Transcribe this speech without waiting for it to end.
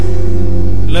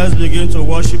Let's begin to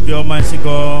worship the Almighty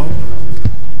God,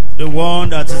 the one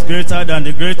that is greater than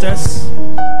the greatest,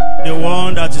 the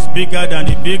one that is bigger than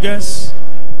the biggest,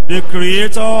 the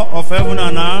creator of heaven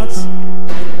and earth,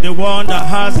 the one that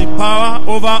has the power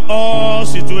over all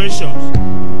situations.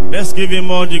 Let's give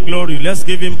him all the glory. Let's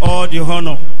give him all the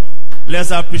honor. Let's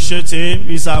appreciate him.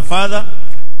 He's our Father,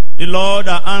 the Lord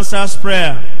that answers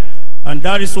prayer. And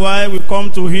that is why we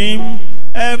come to him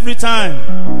every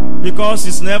time, because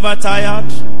he's never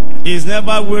tired, he's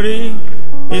never weary,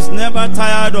 he's never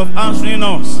tired of answering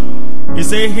us. He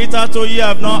said, hitherto ye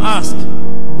have not asked,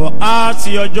 but ask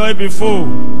your joy be full.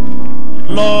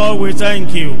 Lord, we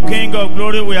thank you. King of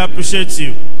glory, we appreciate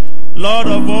you. Lord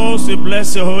of hosts, we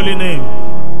bless your holy name.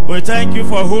 We thank you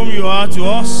for whom you are to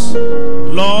us.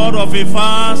 Lord of a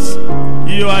fast,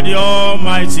 you are the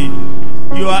Almighty.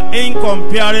 You are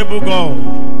incomparable God.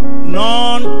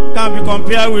 None can be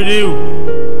compared with you.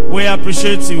 We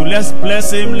appreciate you. Let's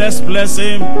bless him. Let's bless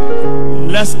him.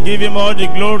 Let's give him all the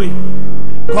glory.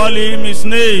 Call him his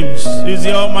names. He's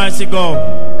the Almighty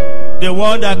God, the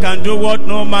one that can do what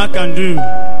no man can do,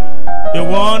 the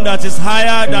one that is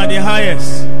higher than the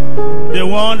highest, the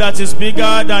one that is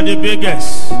bigger than the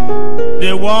biggest,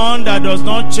 the one that does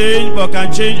not change but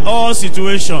can change all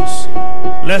situations.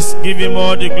 Let's give him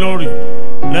all the glory.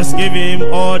 Let's give him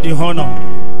all the honor.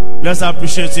 Let's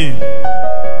appreciate him.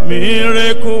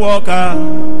 Miracle worker,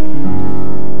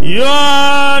 you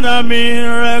are the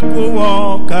miracle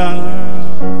worker.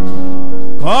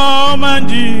 Come and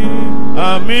do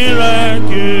a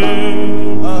miracle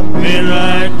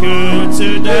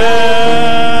today.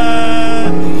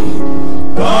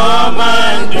 Come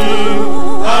and do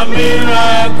a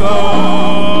miracle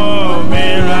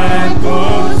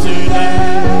today.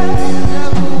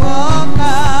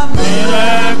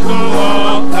 Miracle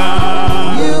worker,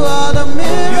 you are the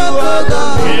miracle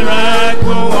God.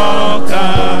 Miracle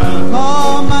worker,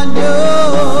 Come and do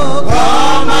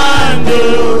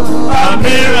a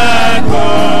miracle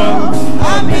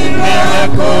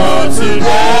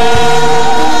today.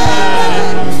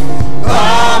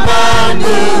 Come and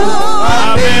do a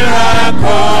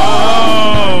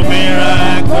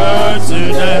miracle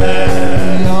today.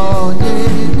 your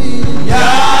name is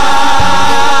Yahweh,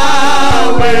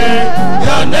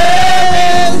 your name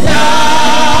is Yahweh.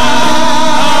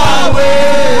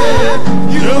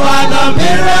 You are the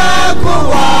miracle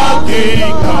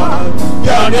working God.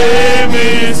 Your name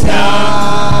is Yahweh.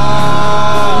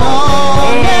 Oh,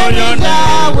 your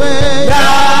name Yahweh.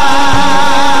 Yahweh.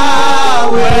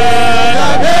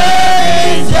 Your name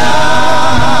is Yahweh.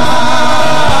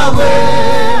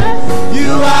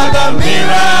 You are the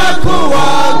miracle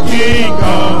working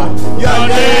God. Your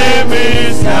name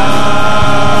is Yahweh.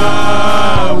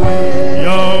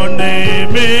 Your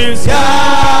name is Yahweh.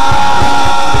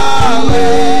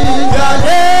 Your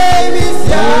name is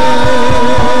Yahweh.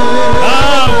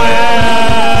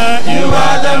 You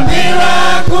are the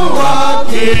miracle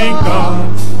working God.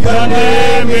 Your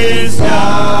name is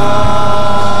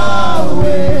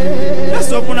Yahweh.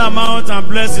 Let's open our mouth and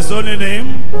bless his holy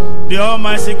name, the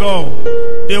Almighty God,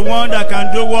 the one that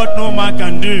can do what no man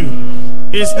can do.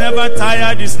 He's never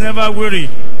tired, he's never weary.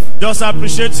 Just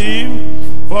appreciate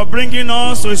him for bringing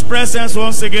us to his presence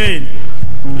once again.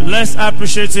 Let's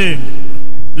appreciate him.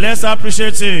 Let's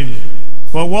appreciate him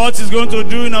for what he's going to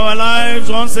do in our lives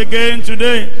once again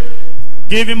today.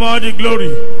 Give him all the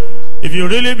glory. If you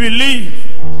really believe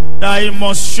that he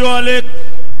must surely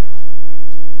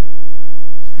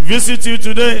visit you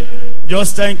today,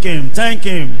 just thank him. Thank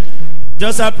him.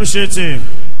 Just appreciate him.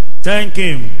 Thank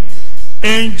him.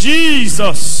 In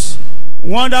Jesus'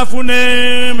 wonderful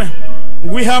name,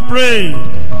 we have prayed.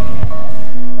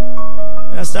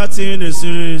 We are starting a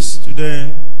series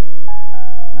today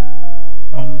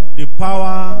on the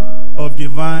power of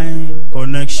divine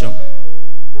connection.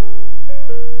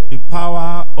 The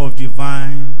power of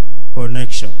divine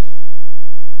connection.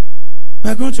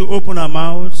 We are going to open our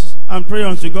mouths and pray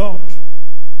unto God.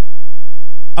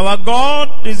 Our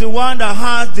God is the one that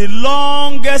has the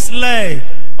longest leg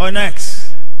on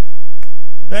X.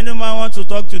 If anyone wants to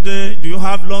talk today, do you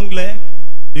have long leg?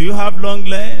 Do you have long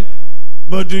leg?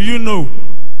 But do you know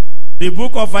the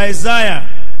book of Isaiah,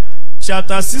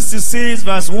 chapter 66,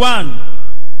 verse 1,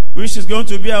 which is going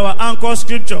to be our anchor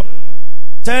scripture,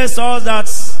 tells us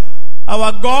that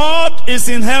our God is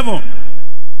in heaven.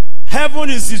 Heaven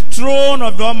is the throne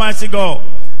of the Almighty God.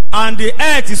 And the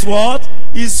earth is what?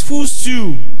 His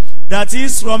footstool. That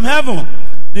is from heaven.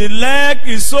 The leg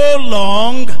is so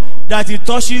long that it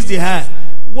touches the earth.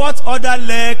 What other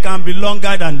leg can be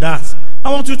longer than that?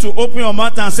 I want you to open your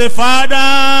mouth and say, Father.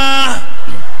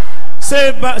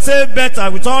 Say better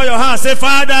with all your heart. Say,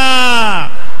 Father.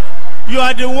 You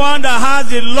are the one that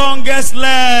has the longest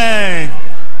leg.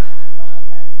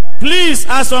 Please,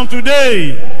 as from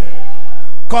today,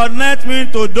 connect me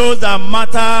to those that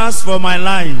matters for my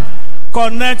life.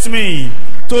 Connect me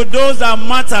to those that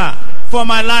matter for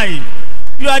my life.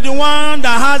 You are the one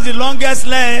that has the longest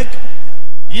leg.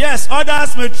 Yes,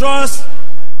 others may trust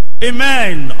in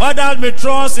men. Others may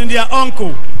trust in their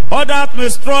uncle. Others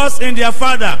may trust in their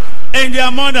father, in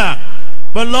their mother.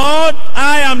 But Lord,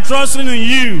 I am trusting in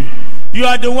you. You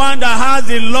are the one that has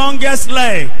the longest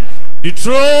leg. The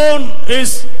throne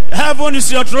is, heaven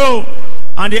is your throne,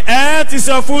 and the earth is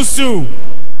your footstool.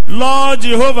 Lord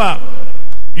Jehovah,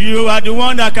 you are the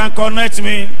one that can connect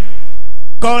me.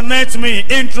 Connect me,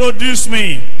 introduce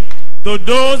me to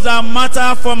those that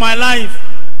matter for my life.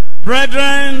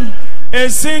 Brethren, a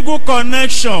single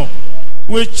connection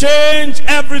will change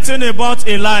everything about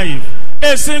a life.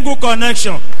 A single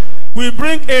connection will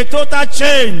bring a total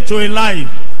change to a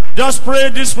life. Just pray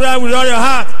this prayer with all your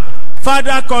heart.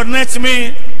 Father, connect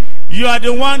me. You are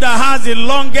the one that has the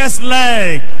longest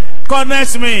leg.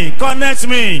 Connect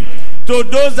me to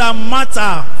those that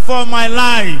matter for my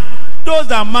life. Those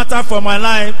that matter for my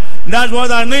life. That's what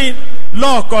I need.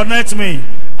 Lord, connect me.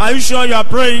 Are you sure you are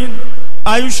praying?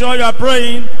 Are you sure you are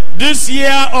praying? This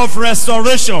year of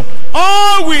restoration,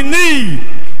 all we need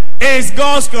is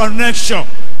God's connection.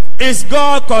 It's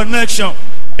God's connection.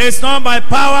 It's not by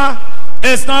power.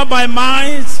 It's not by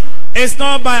might. It's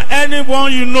not by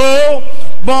anyone you know,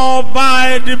 but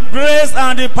by the grace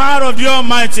and the power of the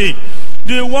Almighty.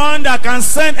 The one that can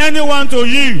send anyone to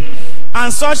you,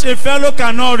 and such a fellow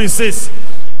cannot resist.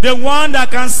 The one that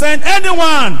can send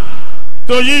anyone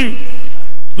to you.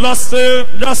 Just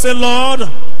say, Lord,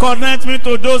 connect me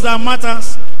to those that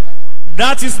matters.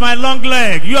 That is my long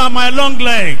leg. You are my long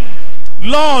leg.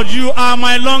 Lord, you are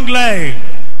my long leg.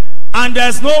 And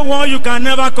there's no one you can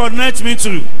never connect me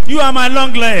to. You are my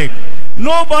long leg.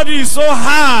 Nobody is so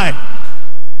high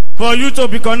for you to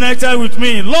be connected with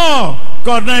me. Lord,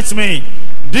 connect me.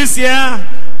 This year,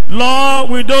 Lord,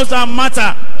 with those that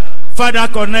matter, Father,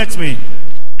 connect me.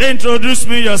 Introduce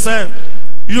me yourself.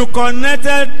 You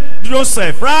connected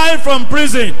Joseph right from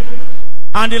prison,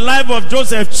 and the life of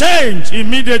Joseph changed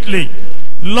immediately.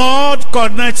 Lord,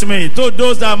 connect me to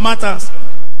those that matters.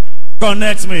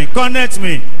 Connect me. Connect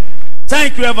me.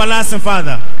 Thank you, everlasting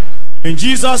Father. In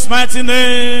Jesus' mighty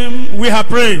name, we have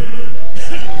prayed.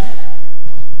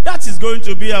 That is going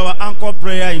to be our anchor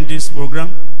prayer in this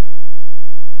program.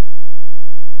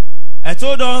 I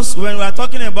told us when we are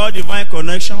talking about divine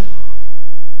connection,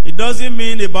 it doesn't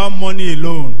mean about money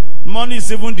alone. Money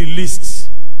is even the least.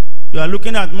 You are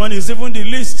looking at money is even the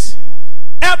least.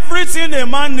 Everything a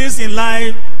man needs in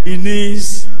life, he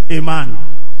needs a man.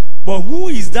 But who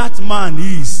is that man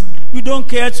is? We don't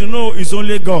care to know. It's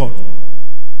only God.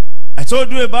 I told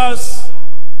you about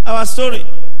our story.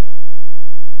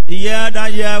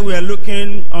 That year we are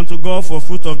looking unto God for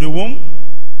fruit of the womb.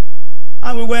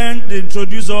 And we went, they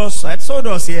introduced us. I told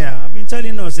us here. I've been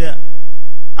telling us here.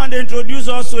 And they introduced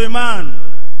us to a man,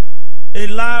 a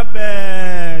lab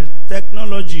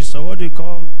technologist, or what do you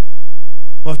call,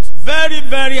 but very,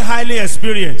 very highly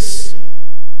experienced.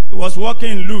 He was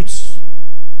working in Lutz.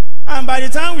 And by the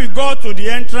time we got to the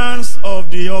entrance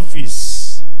of the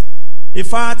office, in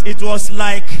fact, it was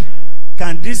like,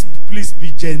 can this place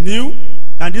be genuine?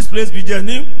 Can this place be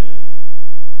genuine?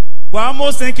 We're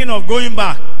almost thinking of going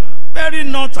back. Very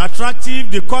not attractive.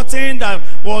 The curtain that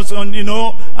was on,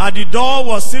 at the door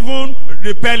was even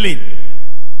repelling.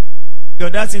 Your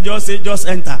daddy just say, just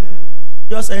enter.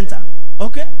 Just enter.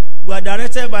 Okay? We are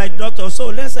directed by doctor, so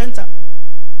let's enter.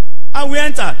 And we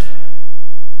entered.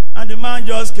 And the man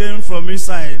just came from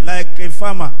inside, like a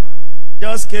farmer.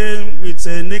 Just came with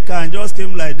a knicker and just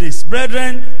came like this.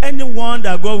 Brethren, anyone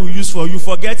that God will use for you,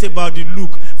 forget about the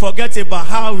look. Forget about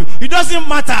how. It doesn't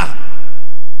matter.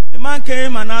 The man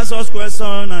came and asked us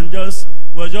questions and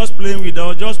was just playing with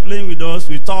us,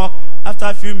 We talked. After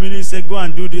a few minutes, he said, go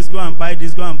and do this, go and buy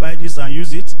this, and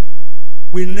use it.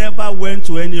 We never went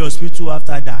to any hospital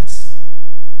after that.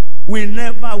 We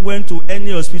never went to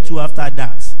any hospital after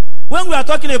that. When we are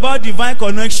talking about divine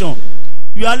connection,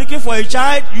 you are looking for a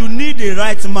child, you need the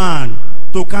right man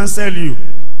to counsel you.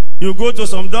 You go to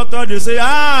some doctor, they say,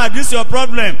 this is your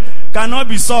problem. Cannot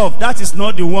be solved. That is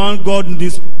not the one God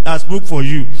has booked for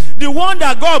you. The one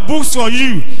that God books for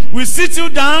you will sit you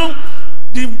down.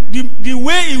 The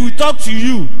way he will talk to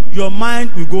you, your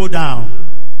mind will go down.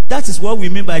 That is what we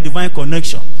mean by divine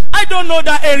connection. I don't know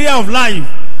that area of life.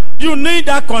 You need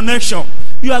that connection.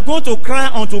 You are going to cry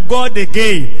unto God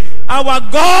again. Our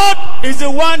God is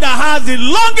the one that has the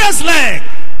longest leg.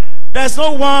 There's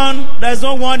no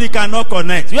one he cannot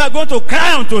connect. You are going to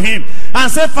cry unto him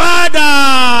and say,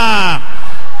 Father,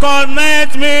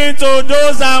 connect me to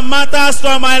those that matters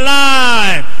to my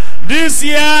life. This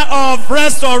year of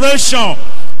restoration,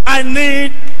 I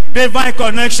need divine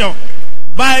connection.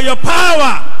 By your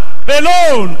power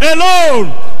alone,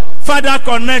 Father,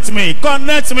 connect me to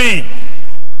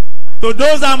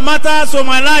those that matters to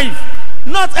my life.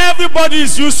 Not everybody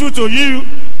is useful to you.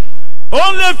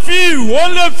 Only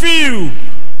few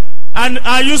and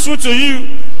are useful to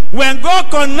you. When God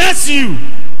connects you,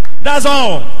 that's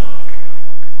all.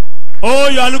 Oh,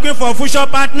 you are looking for a future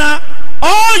partner?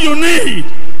 All you need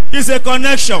is a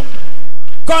connection.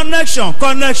 Connection.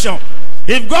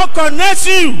 If God connects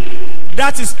you,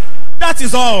 that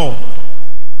is all.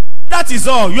 That is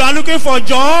all. You are looking for a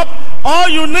job? All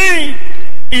you need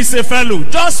is a fellow.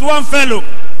 Just one fellow.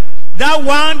 That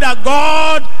one that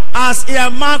God has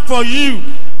earmarked for you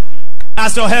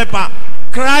as your helper.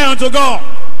 Cry unto God.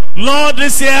 Lord,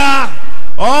 this year,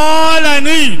 all I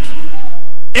need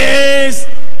is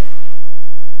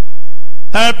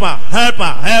helper.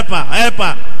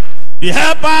 The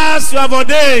helpers you have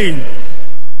ordained,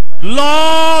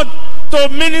 Lord, to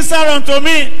minister unto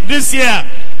me this year.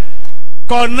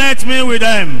 Connect me with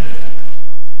them.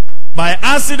 By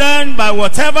accident, by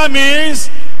whatever means,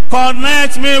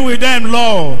 connect me with them,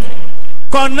 Lord.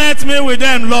 Connect me with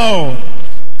them, Lord.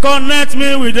 Connect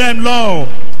me with them, Lord.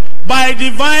 By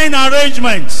divine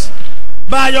arrangements.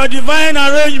 By your divine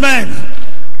arrangement,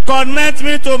 connect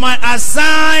me to my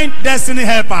assigned destiny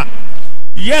helper.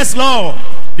 Yes, Lord.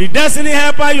 The destiny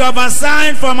helper you have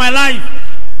assigned for my life.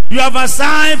 You have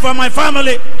assigned for my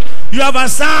family. You have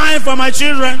assigned for my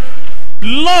children.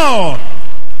 Lord,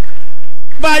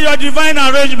 by your divine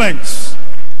arrangements,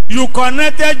 you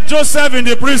connected Joseph in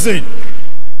the prison.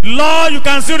 Lord, you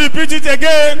can still repeat it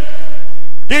again.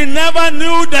 He never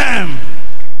knew them,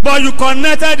 but you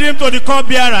connected him to the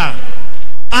cupbearer.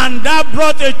 And that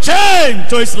brought a change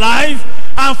to his life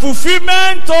and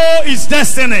fulfillment to his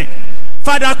destiny.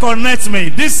 Father, connect me.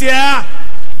 This year,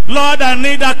 Lord, I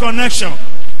need that connection.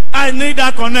 I need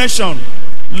that connection.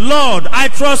 Lord, I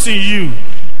trust in you.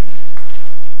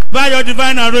 By your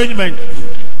divine arrangement.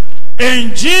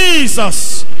 In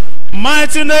Jesus'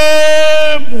 mighty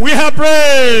name, we have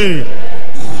prayed.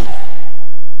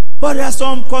 But there are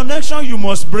some connections you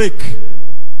must break.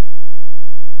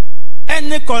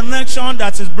 Any connection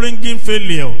that is bringing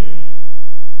failure.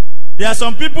 There are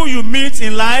some people you meet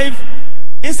in life,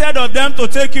 instead of them to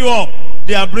take you up,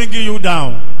 they are bringing you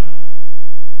down.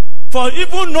 For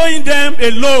even knowing them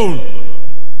alone,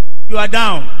 you are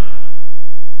down.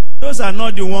 Those are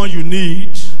not the ones you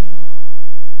need.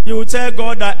 You will tell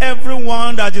God that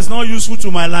everyone that is not useful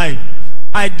to my life,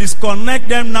 I disconnect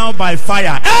them now by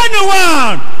fire.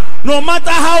 Anyone, no matter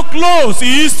how close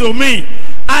he is to me,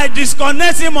 I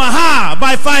disconnect him or her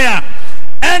by fire.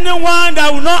 Anyone that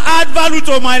will not add value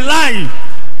to my life,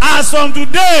 as from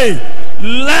today,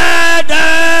 let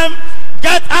them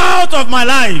get out of my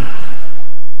life.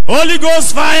 Holy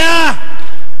Ghost fire,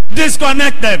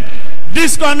 disconnect them.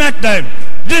 Disconnect them.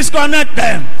 Disconnect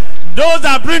them. Those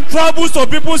that bring troubles to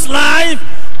people's life,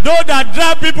 those that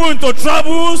drag people into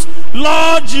troubles,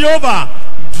 Lord Jehovah,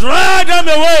 drag them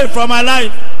away from my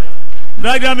life.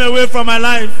 Drag them away from my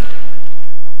life.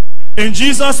 In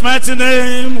Jesus' mighty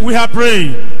name, we have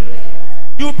prayed.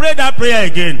 You pray that prayer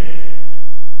again.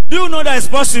 Do you know that it's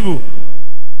possible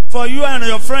for you and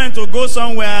your friend to go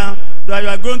somewhere that you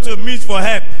are going to meet for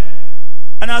help?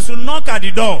 And as you knock at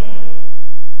the door,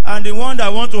 and the one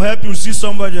that want to help you see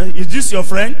somebody, is this your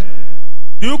friend?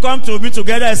 Do you come to me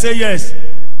together and say yes?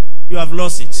 You have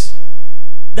lost it.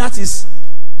 That is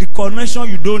the connection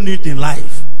you don't need in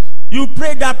life. You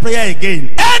pray that prayer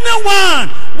again. Anyone,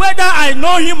 whether I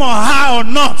know him or her or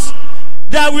not,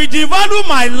 that will devalue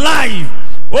my life,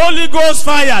 Holy Ghost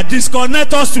fire,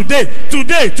 disconnect us today. In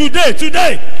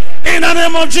the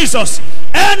name of Jesus.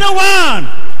 Anyone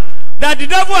that the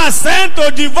devil has sent to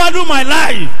devalue my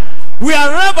life,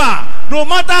 wherever, no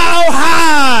matter how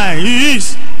high he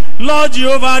is, Lord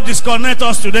Jehovah, disconnect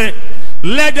us today.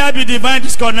 Let there be divine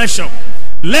disconnection.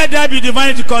 Let there be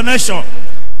divine disconnection.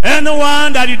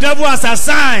 Anyone that the devil has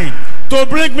assigned to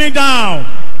bring me down,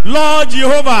 Lord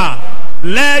Jehovah,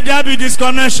 let there be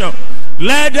disconnection.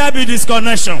 Let there be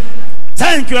disconnection.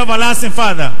 Thank you, everlasting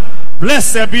Father.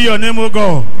 Blessed be your name, O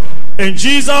God. In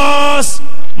Jesus'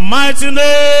 mighty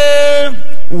name,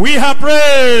 we have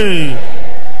prayed.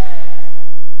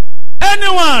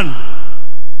 Anyone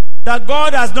that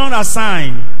God has not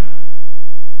assigned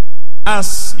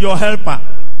as your helper,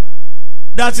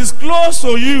 that is close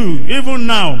to you even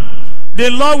now, the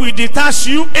Lord will detach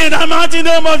you in the mighty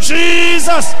name of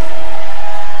Jesus.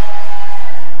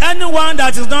 Anyone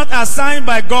that is not assigned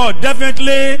by God,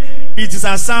 definitely it is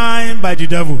assigned by the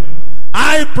devil.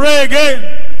 I pray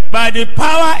again, by the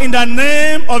power in the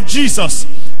name of Jesus,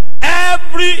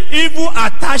 every evil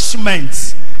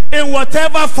attachment in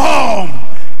whatever form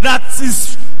that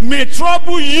may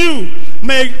trouble you,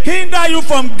 may hinder you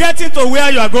from getting to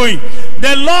where you are going,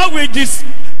 the Lord will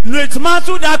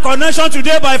dismantle that connection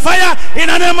today by fire in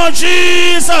the name of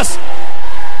Jesus.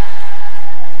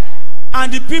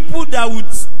 And the people that would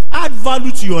add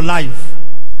value to your life,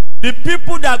 the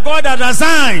people that God has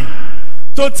assigned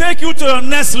to take you to your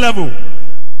next level,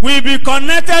 will be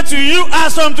connected to you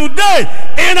as from today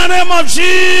in the name of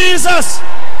Jesus.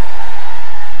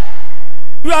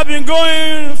 You have been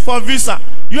going for visa.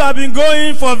 You have been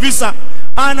going for visa.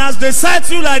 And as they said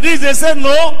to you like this, they said,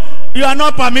 no, you are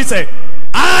not permitted.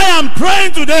 I am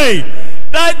praying today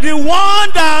that the one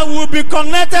that will be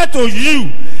connected to you,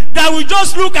 that will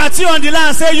just look at you on the line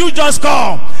and say, you just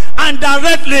come, and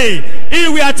directly he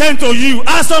will attend to you.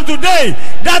 As from today,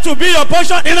 that will be your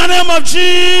portion in the name of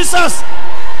Jesus.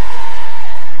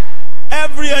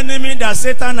 Every enemy that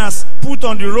Satan has put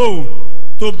on the road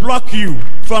to block you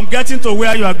from getting to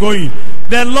where you are going,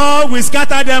 the Lord will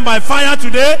scatter them by fire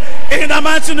today in the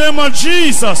mighty name of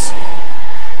Jesus.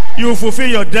 You will fulfill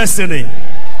your destiny.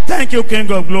 Thank you,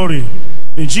 King of Glory.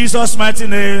 In Jesus' mighty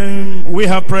name we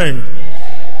have prayed.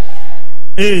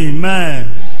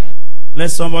 Amen.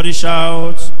 Let somebody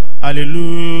shout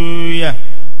hallelujah.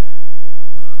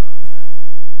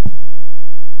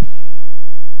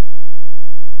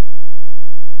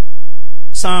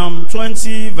 Psalm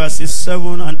 20 verses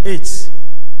 7 and 8.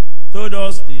 I told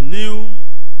us the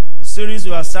series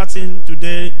we are starting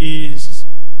today is,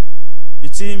 the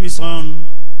theme is on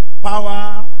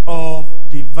power of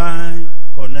divine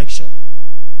connection.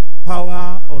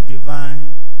 Power of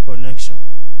divine connection.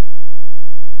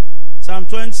 Psalm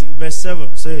 20 verse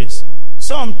 7 says,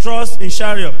 some trust in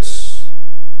chariots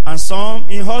and some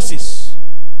in horses,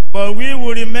 but we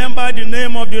will remember the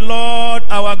name of the Lord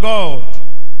our God.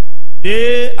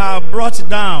 They are brought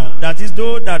down, that is,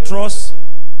 those that trust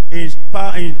in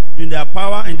their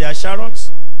power, in their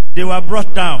chariots, they were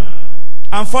brought down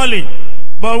and falling.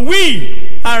 But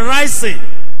we are rising,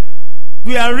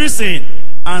 we are risen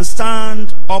and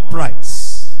stand upright.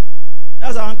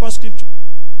 That's our anchor scripture.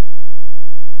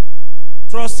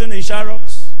 Trusting in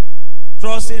chariots,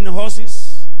 trusting in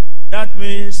horses, that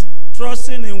means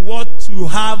trusting in what you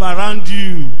have around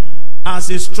you as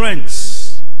a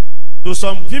strength. To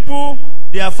some people,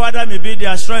 their father may be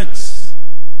their strength,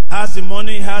 has the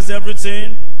money, has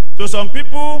everything. To some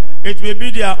people, it may be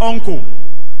their uncle.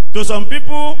 To some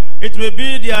people, it may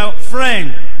be their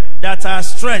friend that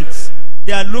has strength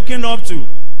they are looking up to.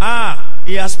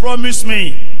 He has promised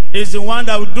me. He's the one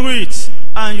that will do it.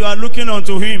 And you are looking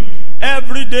unto him.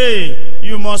 Every day,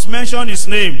 you must mention his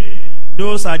name.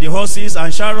 Those are the horses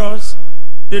and chariots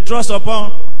they trust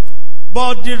upon.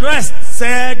 But the rest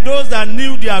said, those that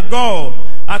knew their God,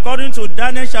 according to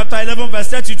Daniel chapter 11 verse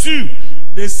 32,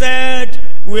 they said,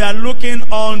 we are looking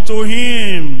unto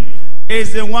him.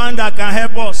 He's the one that can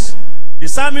help us. The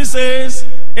psalmist says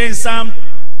in Psalm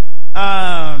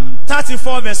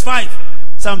 34 verse 5,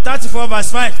 Psalm 34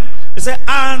 verse 5, he said,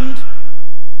 and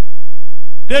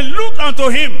they looked unto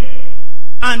him,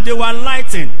 and they were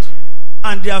lightened,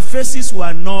 and their faces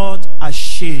were not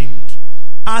ashamed.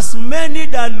 As many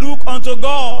that look unto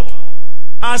God,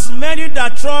 as many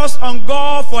that trust on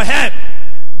God for help,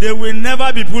 they will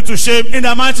never be put to shame in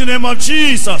the mighty name of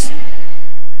Jesus.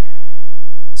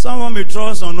 Someone may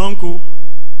trust on uncle,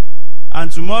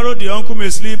 and tomorrow the uncle may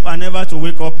sleep and never to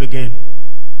wake up again.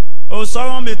 Or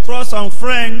someone may trust on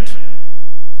friend,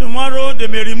 tomorrow they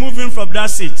may remove him from that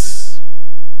seat.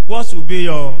 What will be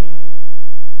your...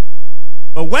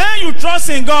 But when you trust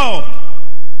in God,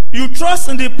 you trust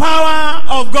in the power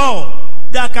of God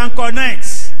that can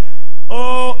connect.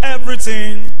 Oh,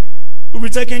 everything will be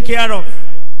taken care of.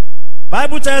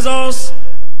 Bible tells us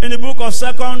in the book of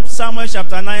 2 Samuel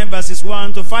chapter 9 verses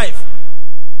 1 to 5,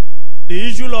 the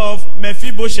issue of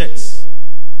Mephibosheth,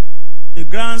 the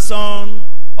grandson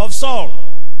of Saul,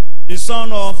 the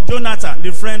son of Jonathan,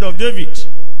 the friend of David.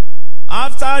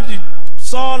 After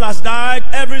Saul has died,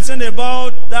 everything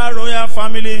about that royal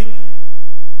family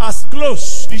has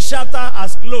closed. The chapter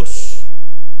has closed.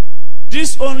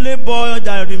 This only boy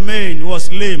that remained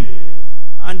was lame,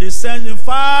 and they sent him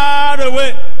far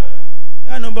away,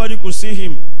 and nobody could see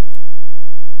him.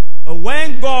 But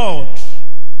when God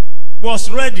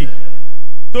was ready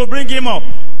to bring him up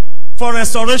for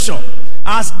restoration,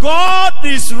 as God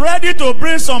is ready to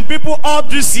bring some people up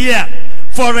this year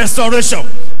for restoration,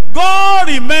 God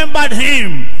remembered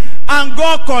him, and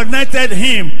God connected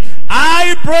him,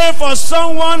 I pray for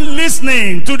someone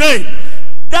listening today.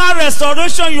 That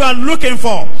restoration you are looking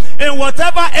for in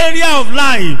whatever area of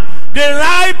life, the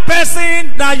right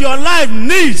person that your life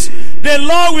needs, the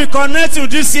Lord will connect you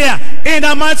this year in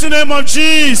the mighty name of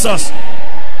Jesus.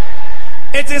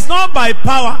 It is not by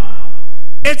power.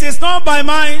 It is not by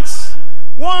might.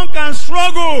 One can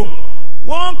struggle.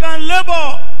 One can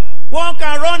labor. One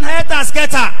can run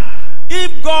helter-skelter.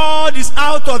 If God is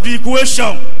out of the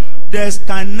equation, there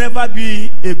can never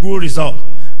be a good result.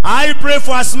 I pray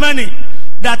for as many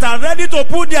that are ready to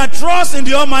put their trust in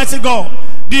the Almighty God,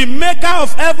 the maker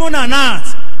of heaven and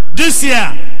earth. This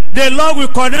year, the Lord will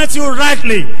connect you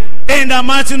rightly in the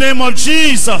mighty name of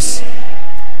Jesus.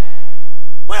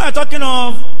 We are talking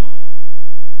of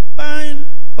divine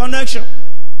connection.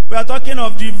 We are talking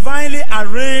of divinely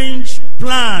arranged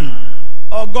plan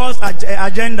of God's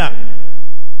agenda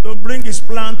to bring his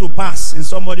plan to pass in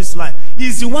somebody's life.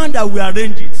 He's the one that will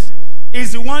arrange it.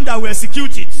 He's the one that will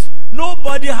execute it.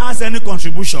 Nobody has any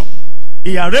contribution.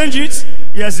 He arranges it,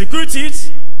 he executes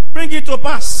it, bring it to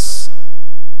pass.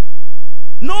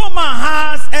 No man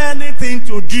has anything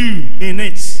to do in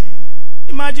it.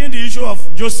 Imagine the issue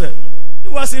of Joseph. He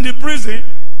was in the prison.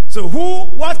 So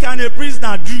what can a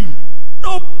prisoner do?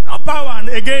 No power. And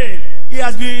again, he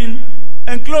has been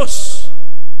enclosed.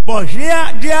 But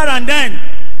here, there, and then,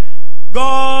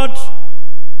 God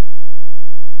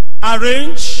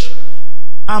arranged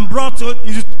and brought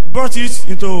it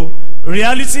into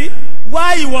reality.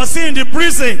 While he was in the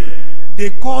prison,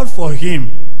 they called for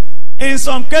him. In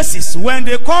some cases, when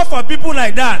they call for people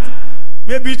like that,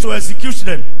 maybe to execute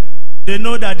them, they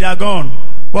know that they are gone.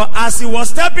 But as he was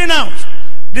stepping out,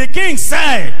 the king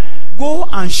said, go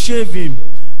and shave him.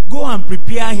 Go and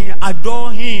prepare him,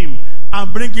 adore him,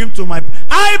 and bring him to my...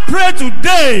 I pray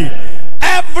today,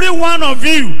 every one of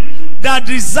you that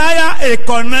desire a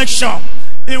connection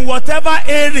in whatever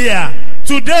area,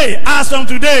 today, as from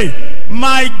today,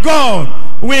 my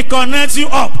God will connect you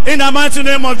up in the mighty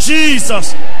name of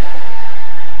Jesus.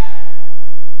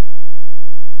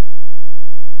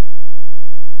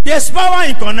 There's power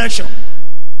in connection.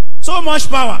 So much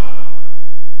power.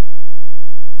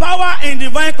 Power in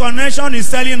divine connection is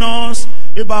telling us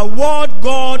about what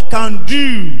God can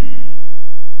do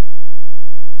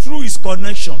through his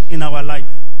connection in our life.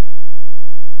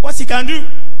 What he can do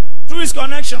through his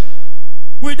connection.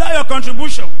 Without your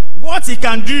contribution, what he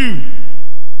can do.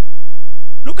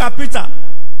 Look at Peter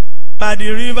by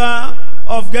the river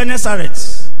of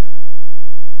Gennesaret.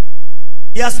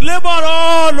 He has labored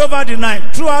all over the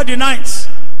night, throughout the night.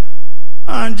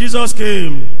 And Jesus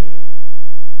came.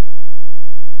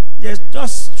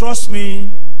 Just trust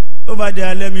me over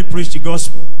there, let me preach the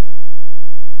gospel.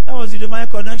 That was the divine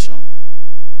connection.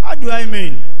 How do I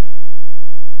mean?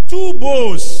 2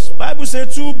 bows, Bible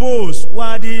says 2 bows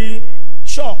were the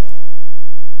shore.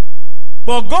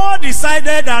 But God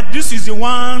decided that this is the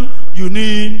one you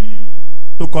need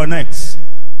to connect.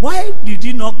 Why did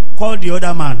he not call the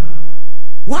other man?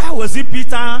 Why was it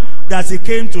Peter that he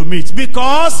came to meet?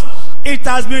 Because it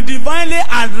has been divinely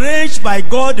arranged by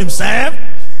God himself,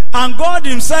 and God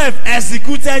himself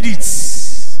executed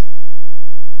it.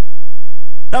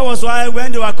 That was why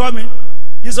when they were coming,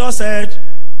 Jesus said,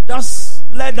 just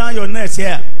let down your nets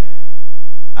here.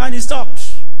 And he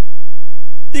stopped.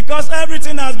 Because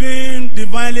everything has been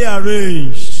divinely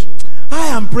arranged. I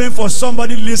am praying for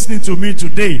somebody listening to me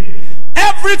today.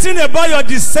 Everything about your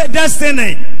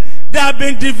destiny that has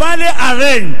been divinely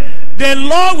arranged, the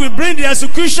Lord will bring the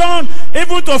execution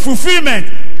even to fulfillment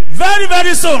very,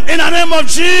 very soon in the name of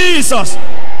Jesus.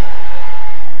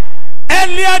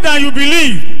 Earlier than you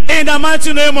believe, in the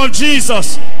mighty name of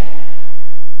Jesus.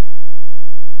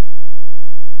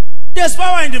 There's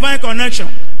power in divine connection.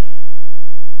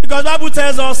 Because the Bible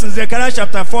tells us in Zechariah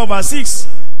chapter 4 verse 6,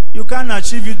 you can't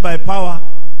achieve it by power.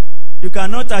 You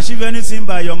cannot achieve anything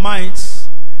by your might.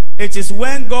 It is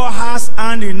when God has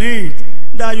hand in it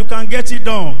that you can get it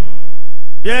done.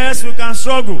 Yes, we can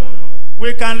struggle.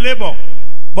 We can labor.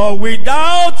 But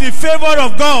without the favor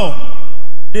of God,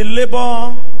 the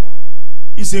labor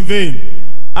is in vain.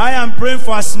 I am praying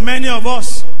for as many of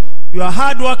us. You are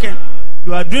hardworking.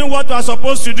 You are doing what you are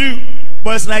supposed to do.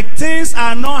 But it's like things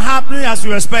are not happening as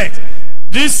you expect.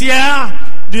 This year,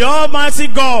 the Almighty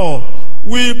God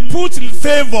will put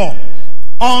favor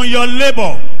on your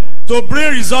labor to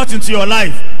bring result into your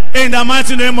life. In the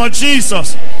mighty name of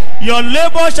Jesus. Your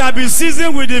labor shall be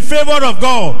seasoned with the favor of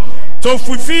God to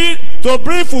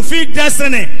bring fulfilled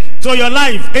destiny to your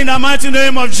life. In the mighty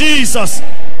name of Jesus.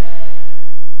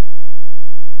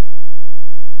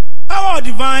 Our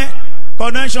divine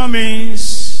connection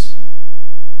means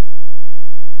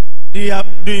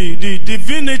the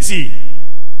divinity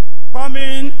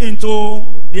coming into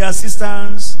the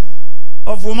assistance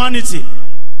of humanity.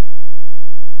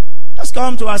 Just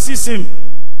come to assist him,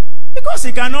 because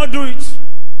he cannot do it,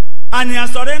 and he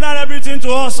has surrendered everything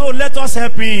to us. So let us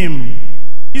help him.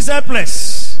 He's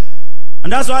helpless,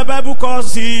 and that's why the Bible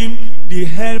calls him the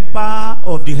helper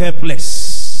of the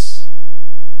helpless.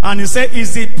 And he said,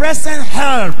 "Is the present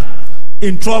help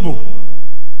in trouble."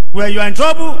 Where you are in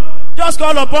trouble, just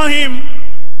call upon him.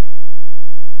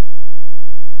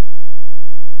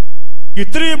 The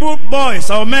 3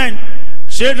 boys or men,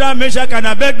 Shadrach, Meshach, and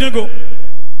Abednego,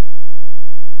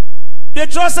 they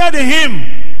trusted in him,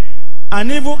 and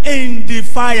even in the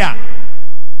fire,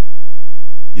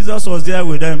 Jesus was there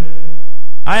with them.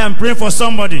 I am praying for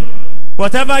somebody.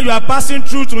 Whatever you are passing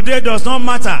through today does not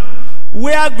matter.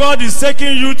 Where God is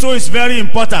taking you to is very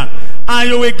important, and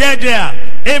you will get there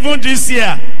even this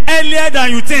year, earlier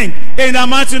than you think, in the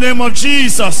mighty name of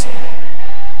Jesus.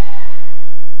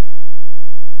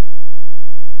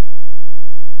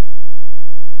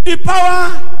 The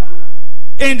power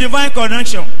in divine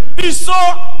connection is so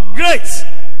great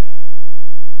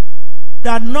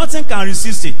that nothing can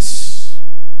resist it.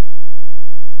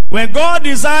 When God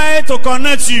desires to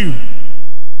connect you,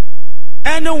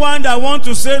 anyone that wants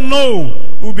to say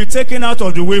no will be taken out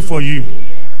of the way for you.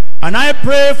 And I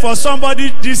pray for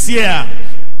somebody this year,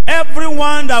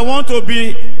 everyone that wants to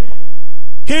be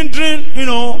hindering,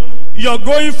 you're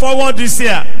going forward this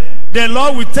year, the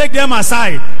Lord will take them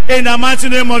aside in the mighty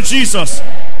name of Jesus.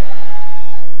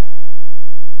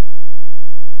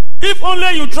 If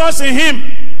only you trust in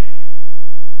him,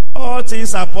 all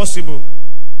things are possible.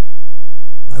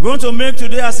 We're going to make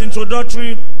today as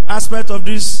introductory aspect of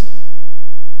this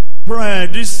prayer,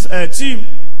 this team,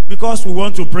 because we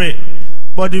want to pray.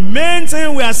 But the main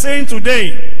thing we are saying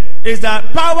today is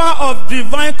that power of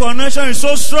divine connection is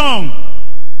so strong.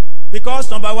 Because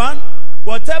number one,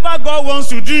 whatever God wants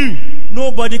to do,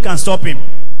 nobody can stop him.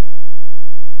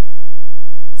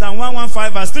 Psalm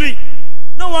 115 verse 3.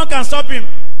 No one can stop him.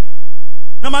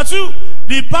 Number two,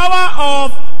 the power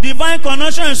of divine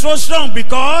connection is so strong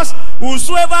because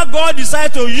whosoever God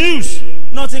decides to use,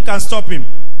 nothing can stop him.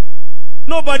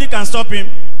 Nobody can stop him.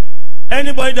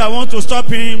 Anybody that wants to stop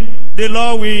him, the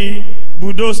Lord will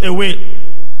bulldoze away.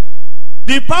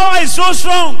 The power is so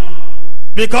strong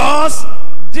because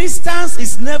distance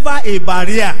is never a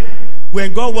barrier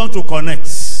when God wants to connect.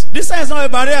 Distance is not a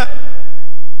barrier.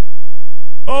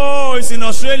 Oh, it's in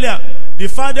Australia. The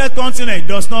farthest continent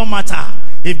does not matter.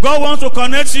 If God wants to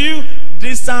connect you,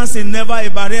 distance is never a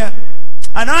barrier.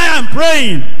 And I am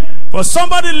praying for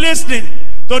somebody listening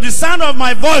to the sound of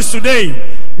my voice today,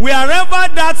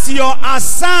 wherever that your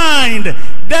assigned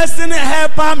destiny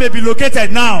helper may be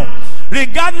located now,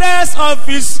 regardless of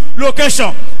his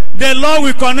location, the Lord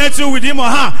will connect you with him or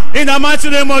her in the mighty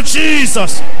name of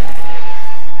Jesus.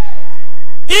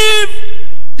 If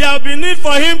there will be need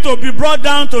for him to be brought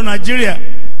down to Nigeria,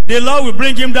 the Lord will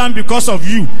bring him down because of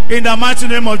you in the mighty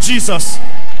name of Jesus.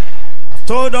 I've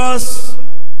told us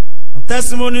some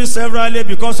testimonies severally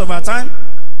because of our time.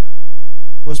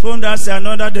 Postpone that to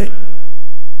another day.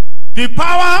 The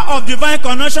power of divine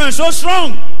connection is so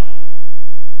strong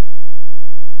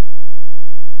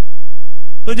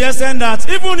to the extent that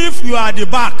even if you are at the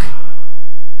back,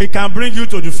 it can bring you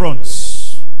to the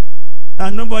front,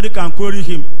 and nobody can query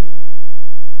him.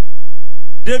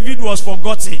 David was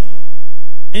forgotten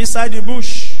inside the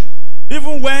bush.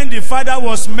 Even when the father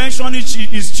was mentioning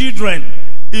his children,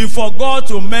 he forgot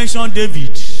to mention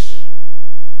David.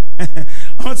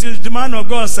 Until the man of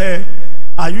God said,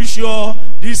 "Are you sure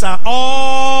these are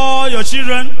all your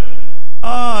children?"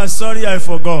 "Ah, sorry, I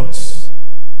forgot.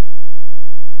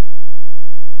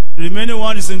 The remaining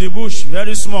one is in the bush,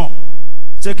 very small,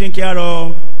 taking care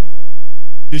of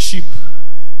the sheep."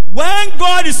 When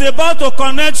God is about to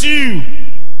connect you,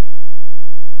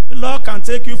 the Lord can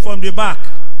take you from the back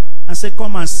and say,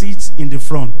 "Come and sit in the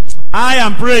front." I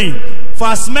am praying for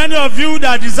as many of you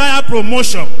that desire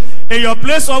promotion in your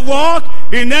place of work,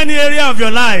 in any area of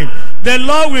your life, the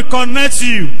Lord will connect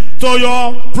you to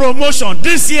your promotion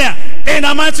this year in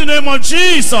the mighty name of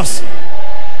Jesus.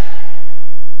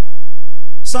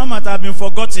 Some might have been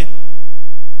forgotten.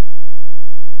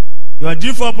 You are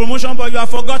due for promotion, but you are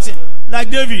forgotten, like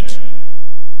David.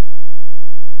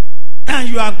 And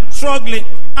you are struggling,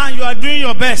 and you are doing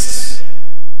your best.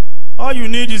 All you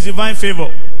need is divine favor.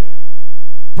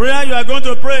 Prayer you are going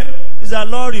to pray is that,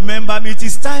 "Lord, remember me." It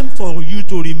is time for you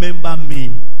to remember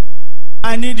me.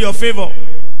 I need your favor.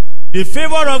 The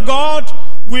favor of God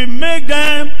will make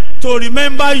them to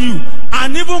remember you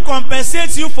and even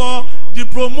compensate you for the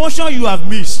promotion you have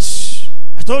missed.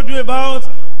 I told you about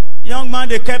young man,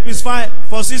 they kept his fire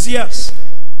for 6 years.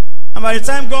 And by the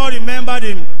time God remembered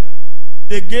him,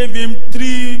 they gave him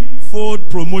 3-fold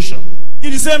promotion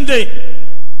in the same day.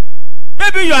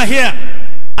 Maybe you are here.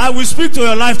 I will speak to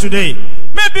your life today.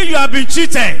 Maybe you have been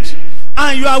cheated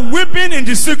and you are weeping in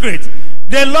the secret.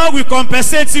 The Lord will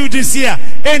compensate you this year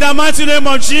in the mighty name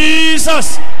of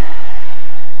Jesus.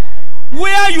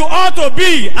 Where you ought to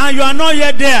be and you are not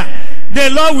yet there, the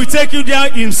Lord will take you there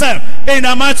himself in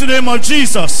the mighty name of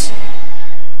Jesus.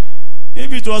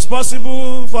 If it was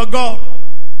possible for God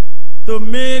to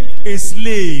make a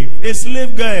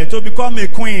slave girl to become a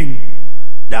queen,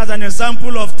 that's an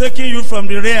example of taking you from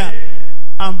the rear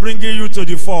and bringing you to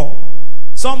the fore.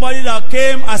 Somebody that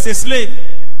came as a slave,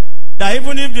 that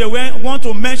even if they want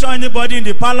to mention anybody in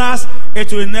the palace,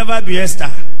 it will never be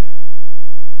Esther.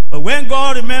 But when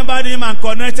God remembered him and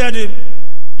connected him,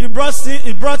 he brought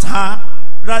her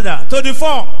to the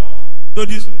fore, to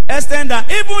the extent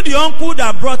that even the uncle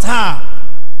that brought her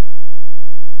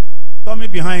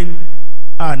coming behind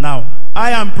her now.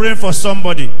 I am praying for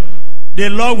somebody. The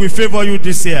Lord will favor you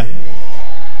this year.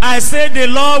 I say the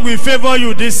Lord will favor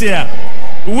you this year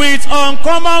with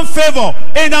uncommon favor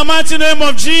in the mighty name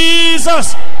of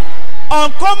Jesus.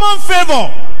 Uncommon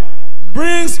favor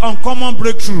brings uncommon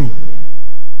breakthrough.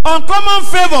 Uncommon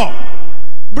favor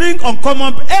bring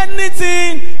uncommon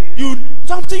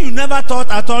something you never thought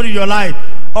at all in your life.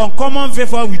 Uncommon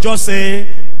favor will just say,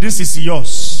 this is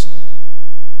yours.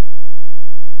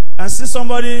 And see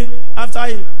somebody, after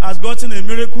he has gotten a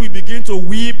miracle, he begin to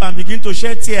weep and begin to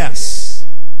shed tears.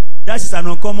 That is an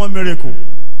uncommon miracle.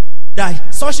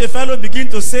 That such a fellow begin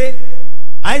to say,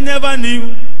 I never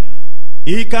knew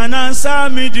he can answer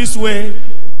me this way.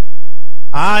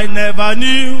 I never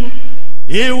knew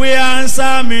he will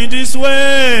answer me this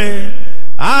way.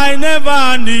 I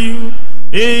never knew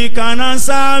he can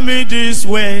answer me this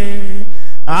way.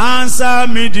 Answer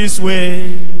me this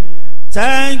way.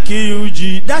 Thank you,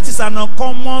 Jesus. That is an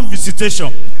uncommon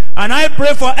visitation. And I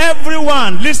pray for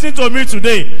everyone listening to me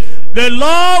today. The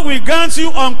Lord will grant you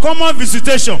uncommon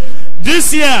visitation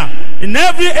this year in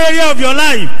every area of your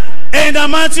life. In the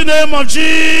mighty name of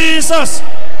Jesus.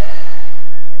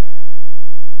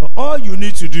 But all you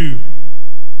need to do,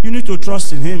 you need to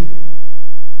trust in him.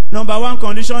 Number one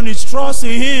condition is trust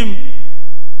in him.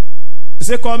 He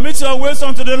said, commit your ways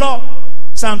unto the Lord.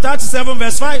 Psalm 37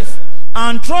 verse 5.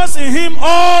 And trust in him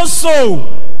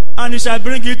also, and he shall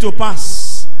bring it to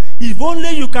pass. If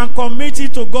only you can commit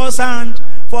it to God's hand,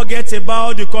 forget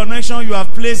about the connection you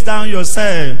have placed down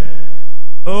yourself.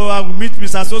 Oh, I will meet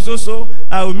Mr. So-so-so.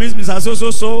 I will meet Mr.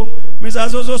 So-so-so. Mr.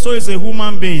 So-so-so is a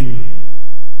human being.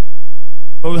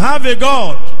 But we have a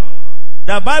God.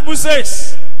 The Bible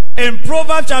says in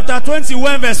Proverbs chapter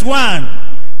 21 verse 1,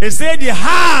 it said the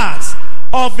hearts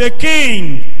of the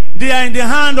king, they are in the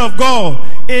hand of God.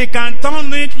 He can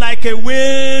turn it like a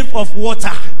wave of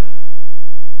water.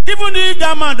 Even if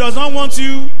that man does not want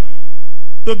you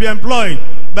to be employed,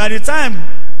 by the time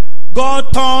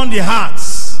God turned the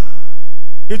hearts,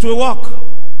 it will work.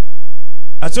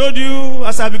 I told you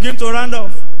as I begin to round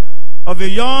off of a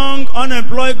young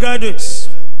unemployed graduate,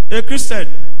 a Christian.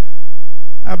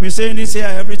 I've been saying this here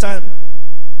every time.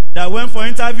 That went for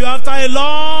interview after a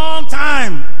long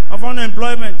time of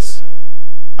unemployment.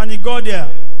 And he got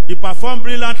there. He performed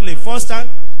brilliantly first time,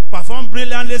 performed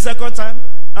brilliantly second time,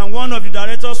 and one of the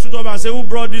directors stood up and said, who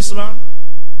brought this man?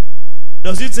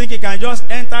 Does he think he can just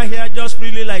enter here just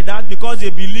freely like that? Because they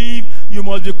believe you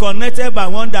must be connected by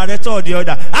one director or the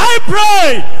other. I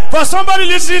pray for somebody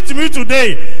listening to me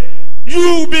today.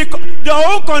 Your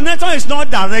own connection is not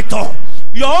director.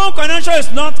 Your own connection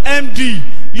is not MD.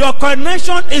 Your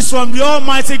connection is from the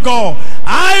Almighty God.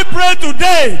 I pray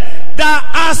today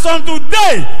that as from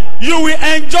today, you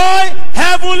will enjoy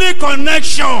heavenly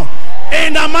connection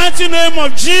in the mighty name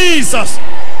of Jesus.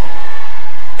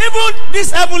 Even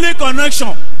this heavenly connection,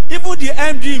 even the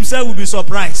MD himself will be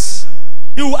surprised.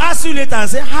 He will ask you later and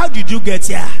say, how did you get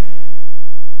here?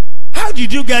 How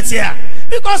did you get here?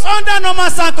 Because under normal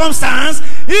circumstance,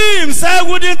 he himself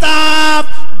wouldn't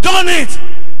have done it.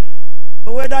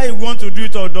 But whether he wants to do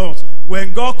it or not,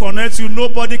 when God connects you,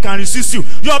 nobody can resist you.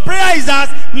 Your prayer is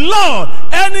that, Lord,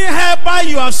 any helper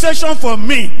you have stationed for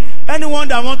me, anyone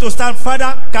that wants to stand,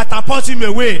 Father, catapult him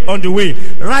away on the way.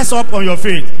 Rise up on your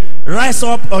feet. Rise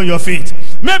up on your feet.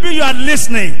 Maybe you are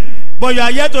listening, but you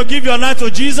are yet to give your life to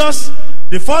Jesus.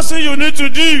 The first thing you need to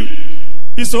do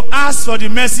is to ask for the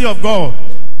mercy of God.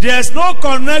 There is no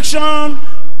connection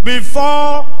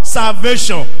before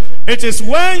salvation. It is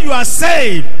when you are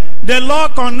saved, the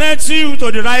Lord connects you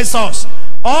to the right source.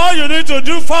 All you need to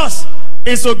do first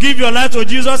is to give your life to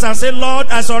Jesus and say, Lord,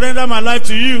 I surrender my life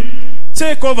to you.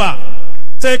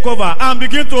 take over, and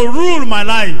begin to rule my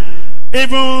life,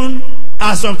 even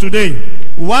as of today.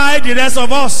 Why the rest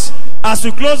of us, as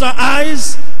we close our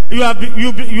eyes, you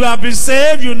have been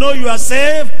saved, you know you are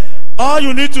saved. All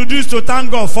you need to do is to thank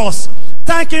God first.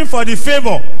 Thank Him for the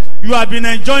favor you have been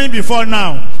enjoying before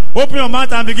now. Open your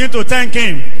mouth and begin to thank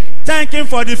Him. Thank Him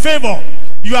for the favor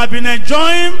you have been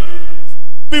enjoying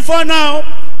before now.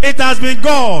 It has been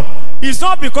God. It's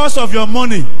not because of your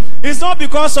money. It's not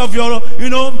because of your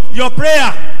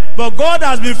prayer. But God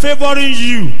has been favoring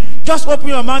you. Just open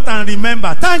your mouth and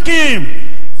remember. Thank Him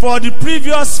for the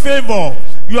previous favor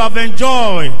you have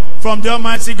enjoyed from the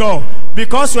Almighty God.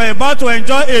 Because you are about to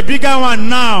enjoy a bigger one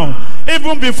now.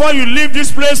 Even before you leave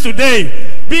this place today,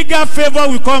 bigger favor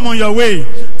will come on your way.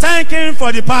 Thank Him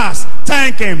for the past.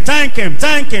 Thank Him, thank Him,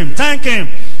 thank Him, thank Him.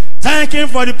 Thank Him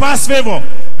for the past favor.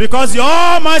 Because the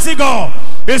Almighty God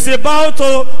is about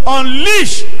to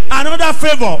unleash another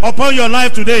favor upon your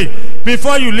life today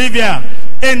before you leave here.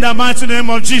 In the mighty name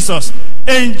of Jesus.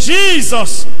 In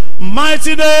Jesus'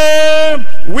 mighty name,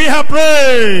 we have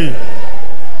prayed.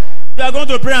 You are going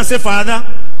to pray and say, Father.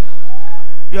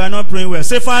 You are not praying well.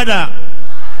 Say, Father.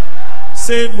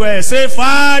 Say well. Say,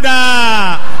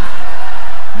 Father.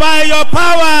 By your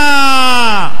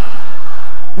power,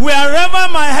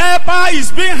 wherever my helper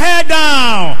is being held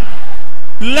down,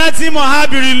 let him or her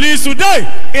be released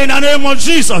today in the name of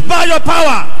Jesus. By your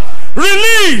power,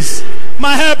 release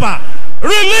my helper.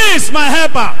 Release my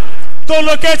helper to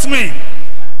locate me.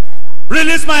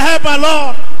 Release my helper,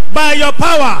 Lord, by your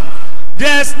power.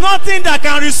 There's nothing that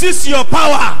can resist your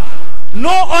power.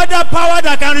 No other power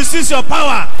that can resist your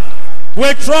power.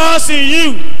 We trust in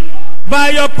you. By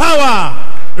your power,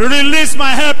 release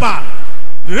my helper.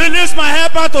 Release my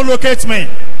helper to locate me.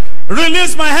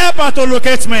 Release my helper to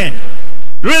locate me.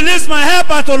 Release my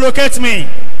helper to locate me.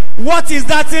 What is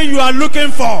that thing you are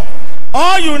looking for?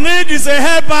 All you need is a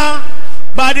helper.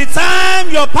 By the time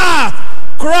your path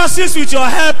crosses with your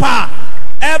helper,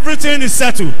 everything is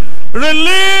settled.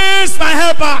 Release my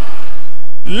helper.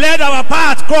 Let our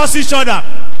path cross each other.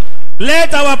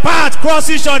 Let our path cross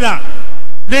each other.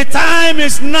 The time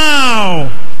is now.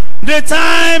 The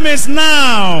time is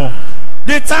now.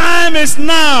 The time is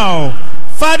now.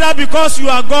 Father, because you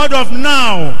are God of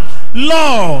now,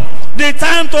 Lord, the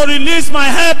time to release my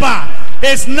helper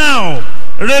is now.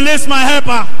 Release my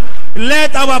helper.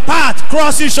 Let our path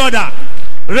cross each other.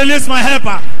 Release my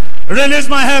helper. Release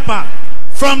my helper.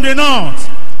 From the north,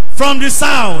 from the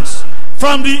south,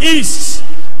 from the east,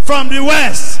 from the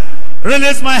west.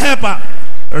 Release my helper.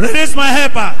 Release my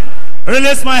helper.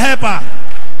 Release my helper.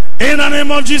 In the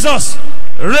name of Jesus,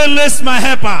 release my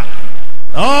helper.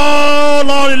 Oh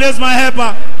Lord, release my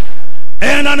helper.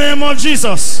 In the name of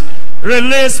Jesus,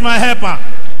 release my helper.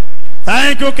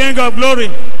 Thank you, King of Glory.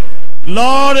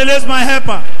 Lord, release my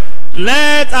helper.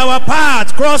 Let our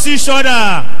path cross each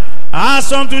other. As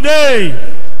from today,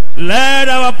 let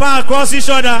our path cross each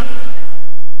other.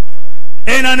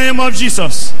 In the name of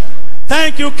Jesus.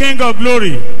 Thank you, King of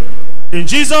Glory. In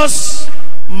Jesus'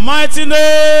 mighty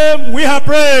name, we have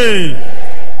prayed.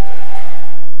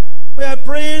 We are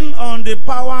praying on the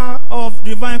power of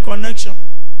divine connection.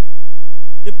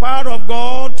 The power of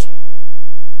God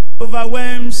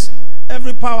overwhelms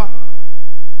every power.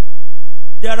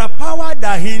 There are powers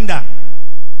that hinder.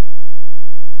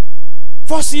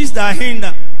 Forces that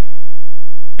hinder.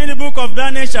 In the book of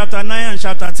Daniel chapter 9 and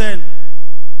chapter 10,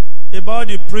 about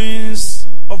the prince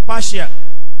of Persia,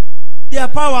 their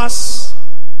powers,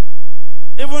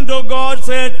 even though God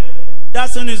said that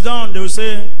thing is done, they will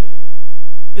say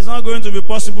it's not going to be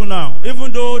possible now.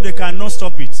 Even though they cannot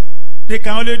stop it, they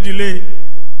can only delay.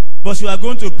 But you are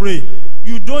going to pray.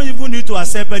 You don't even need to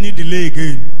accept any delay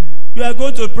again. You are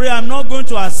going to pray, I'm not going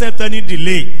to accept any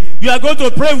delay. You are going to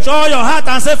pray with all your heart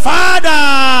and say,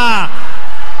 Father.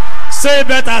 Say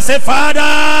better, say, Father,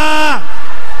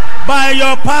 by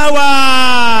your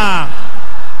power,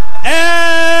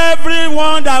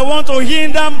 everyone that want to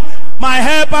hinder my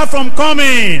helper from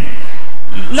coming,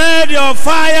 let your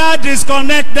fire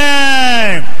disconnect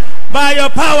them. By your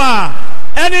power,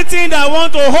 anything that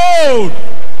want to hold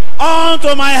on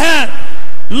to my help,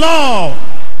 Lord,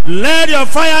 let your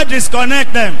fire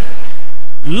disconnect them.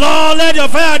 Lord, let your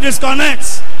fire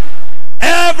disconnect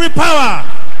every power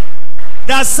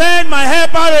that send my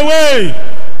helper away.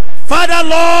 Father,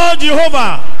 Lord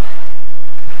Jehovah,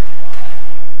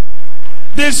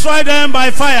 destroy them by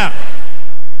fire.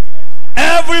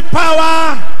 Every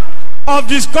power of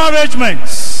discouragement,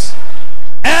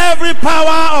 every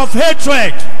power of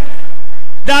hatred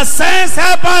that sends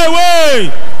helper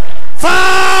away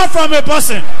far from a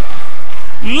person,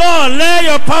 Lord, let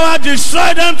your power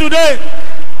destroy them today.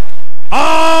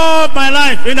 all my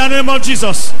life in the name of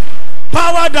Jesus.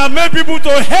 Power that made people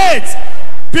to hate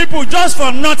people just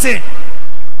for nothing.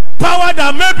 Power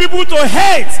that made people to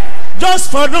hate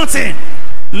just for nothing.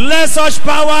 Let such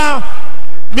power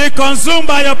be consumed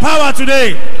by your power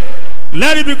today.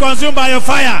 Let it be consumed by your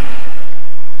fire.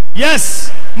 Yes,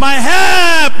 my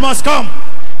help must come.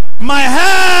 My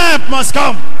help must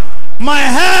come. My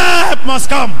help must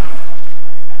come.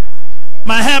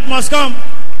 My help must come.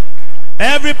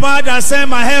 Every power that sent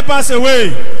my helpers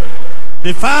away,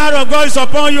 the fire of God is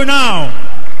upon you now.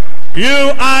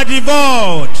 You are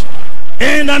devoured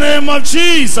in the name of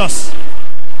Jesus.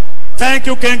 Thank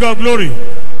you, King of Glory.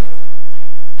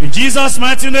 In Jesus'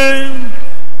 mighty name,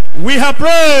 we have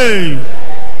prayed.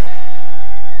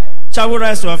 Shall we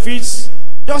rise to our feet?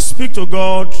 Just speak to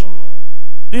God.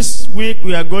 This week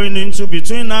we are going into,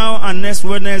 between now and next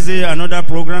Wednesday, another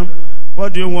program.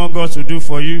 What do you want God to do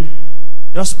for you?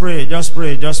 Just pray, just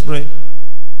pray, just pray.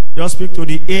 Just speak to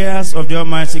the ears of the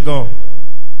Almighty God.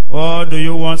 What do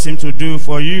you want Him to do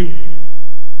for you?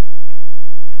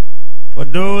 For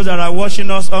those that are watching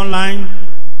us online,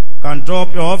 you can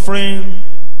drop your offering.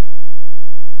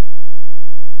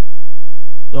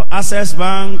 Your Access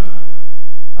Bank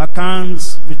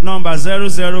accounts with number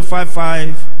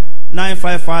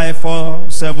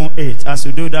 0055-955-478. As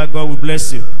you do that, God will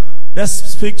bless you. Let's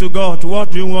speak to God.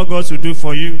 What do you want God to do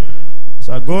for you?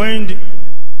 So going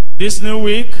this new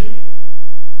week,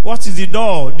 what is the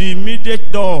door, the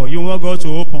immediate door you want God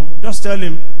to open? Just tell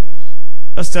Him.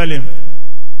 Just tell Him.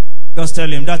 Just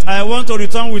tell Him that I want to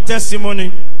return with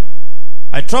testimony.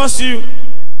 I trust you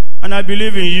and I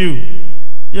believe in you.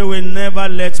 You will never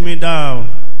let me down.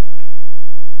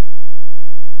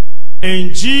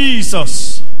 In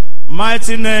Jesus'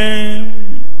 mighty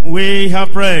name we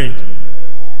have prayed.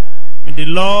 May the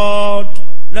Lord,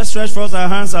 let's stretch forth our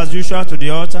hands as usual to the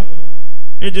altar.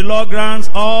 May the Lord grant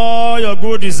all your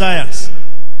good desires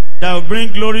that will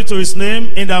bring glory to His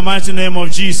name in the mighty name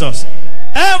of Jesus.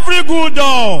 Every good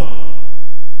door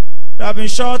that have been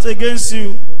shut against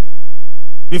you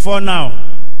before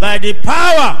now, by the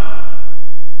power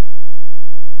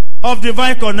of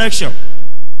divine connection,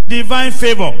 divine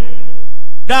favor,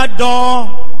 that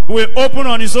door will open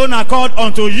on its own accord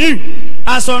unto you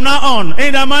as from now on,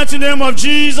 in the mighty name of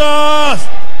Jesus.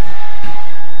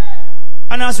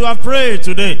 And as you have prayed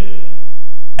today,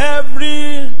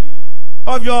 every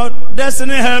of your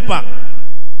destiny helper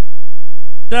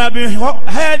that have been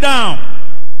held down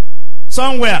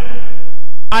somewhere,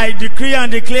 I decree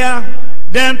and declare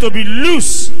them to be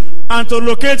loose and to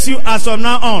locate you as from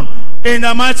now on, in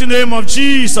the mighty name of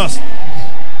Jesus.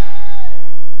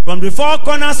 From the four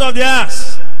corners of the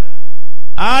earth,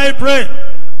 I pray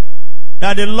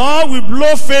that the Lord will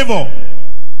blow favor,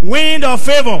 wind of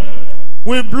favor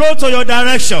will blow to your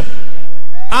direction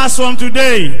as from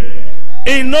today,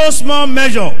 in no small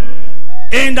measure,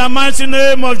 in the mighty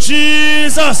name of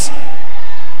Jesus.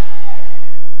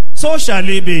 So shall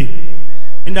it be,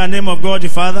 in the name of God the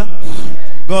Father,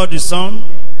 God the Son,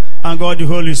 and God the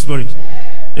Holy Spirit.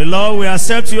 The Lord will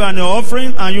accept you and your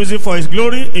offering and use it for His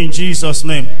glory in Jesus'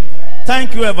 name.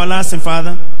 Thank you, everlasting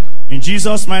Father. In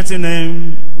Jesus' mighty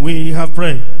name we have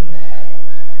prayed.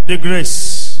 The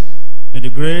grace, may the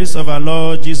grace of our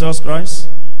Lord Jesus Christ,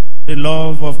 the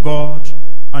love of God,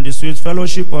 and the sweet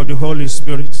fellowship of the Holy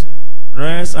Spirit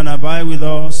rest and abide with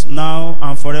us now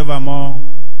and forevermore.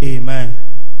 Amen.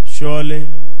 Surely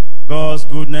God's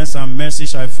goodness and mercy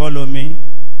shall follow me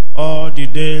all the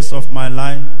days of my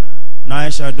life, and I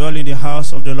shall dwell in the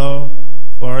house of the Lord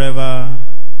forever.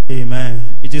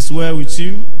 Amen. It is well with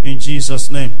you in Jesus'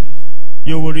 name.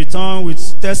 You will return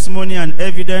with testimony and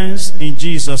evidence in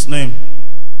Jesus' name.